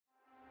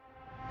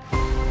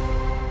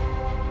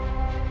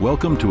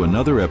Welcome to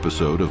another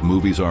episode of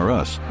Movies Are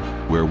Us,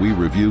 where we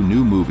review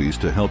new movies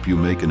to help you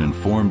make an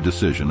informed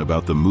decision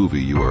about the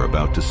movie you are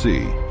about to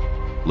see.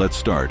 Let's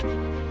start.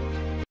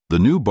 The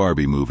new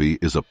Barbie movie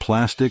is a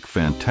plastic,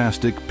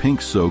 fantastic,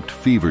 pink-soaked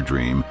fever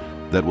dream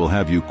that will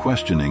have you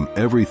questioning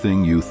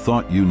everything you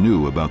thought you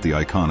knew about the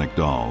iconic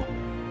doll.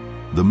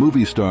 The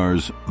movie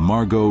stars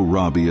Margot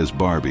Robbie as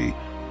Barbie,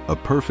 a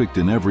perfect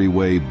in every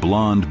way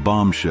blonde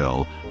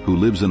bombshell who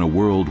lives in a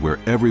world where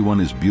everyone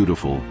is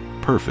beautiful,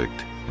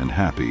 perfect, and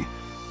happy.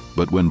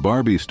 But when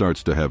Barbie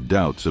starts to have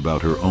doubts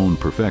about her own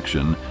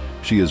perfection,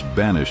 she is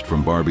banished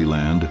from Barbie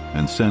Land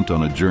and sent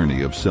on a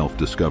journey of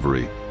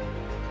self-discovery.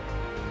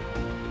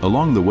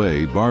 Along the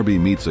way, Barbie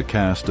meets a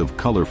cast of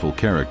colorful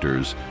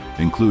characters,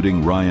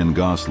 including Ryan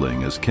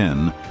Gosling as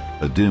Ken,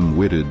 a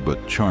dim-witted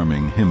but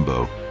charming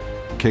himbo,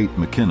 Kate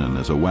McKinnon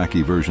as a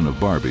wacky version of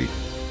Barbie,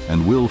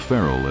 and Will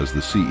Ferrell as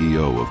the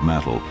CEO of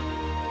Mattel.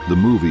 The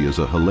movie is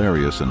a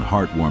hilarious and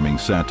heartwarming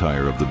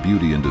satire of the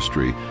beauty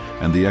industry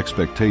and the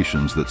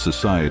expectations that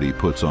society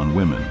puts on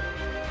women.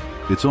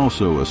 It's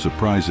also a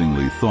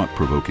surprisingly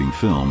thought-provoking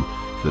film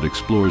that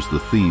explores the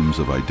themes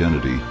of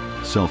identity,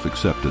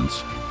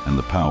 self-acceptance, and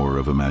the power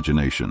of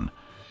imagination.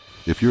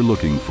 If you're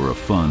looking for a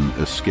fun,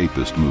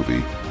 escapist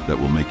movie that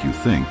will make you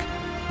think,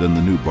 then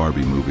the new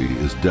Barbie movie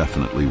is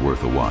definitely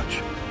worth a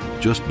watch.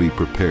 Just be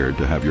prepared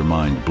to have your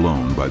mind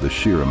blown by the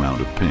sheer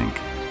amount of pink.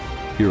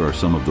 Here are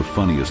some of the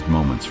funniest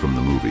moments from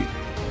the movie.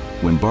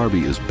 When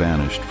Barbie is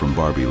banished from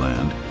Barbie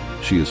Land,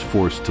 she is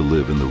forced to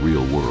live in the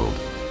real world,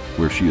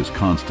 where she is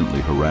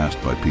constantly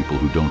harassed by people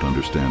who don't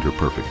understand her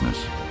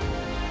perfectness.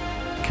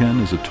 Ken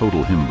is a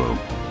total himbo,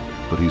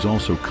 but he's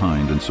also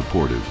kind and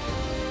supportive,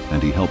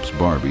 and he helps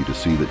Barbie to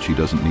see that she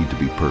doesn't need to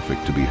be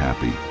perfect to be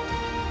happy.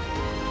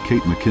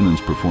 Kate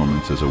McKinnon's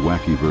performance as a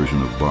wacky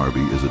version of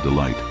Barbie is a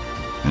delight,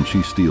 and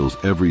she steals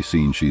every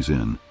scene she's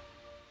in.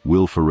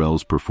 Will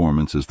Ferrell's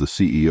performance as the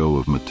CEO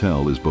of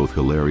Mattel is both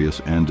hilarious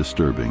and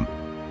disturbing,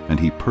 and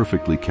he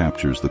perfectly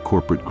captures the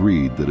corporate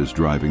greed that is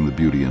driving the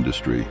beauty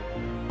industry.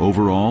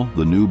 Overall,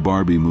 the new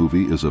Barbie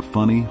movie is a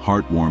funny,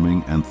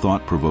 heartwarming, and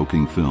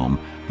thought-provoking film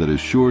that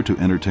is sure to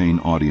entertain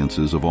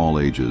audiences of all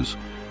ages.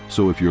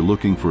 So if you're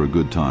looking for a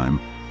good time,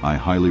 I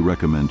highly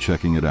recommend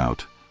checking it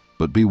out.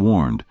 But be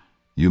warned,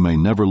 you may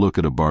never look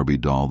at a Barbie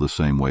doll the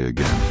same way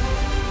again.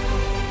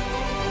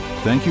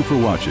 Thank you for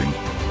watching.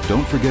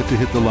 Don't forget to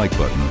hit the like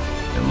button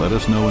and let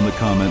us know in the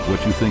comment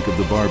what you think of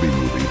the Barbie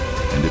movie.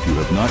 And if you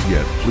have not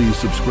yet, please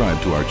subscribe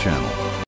to our channel.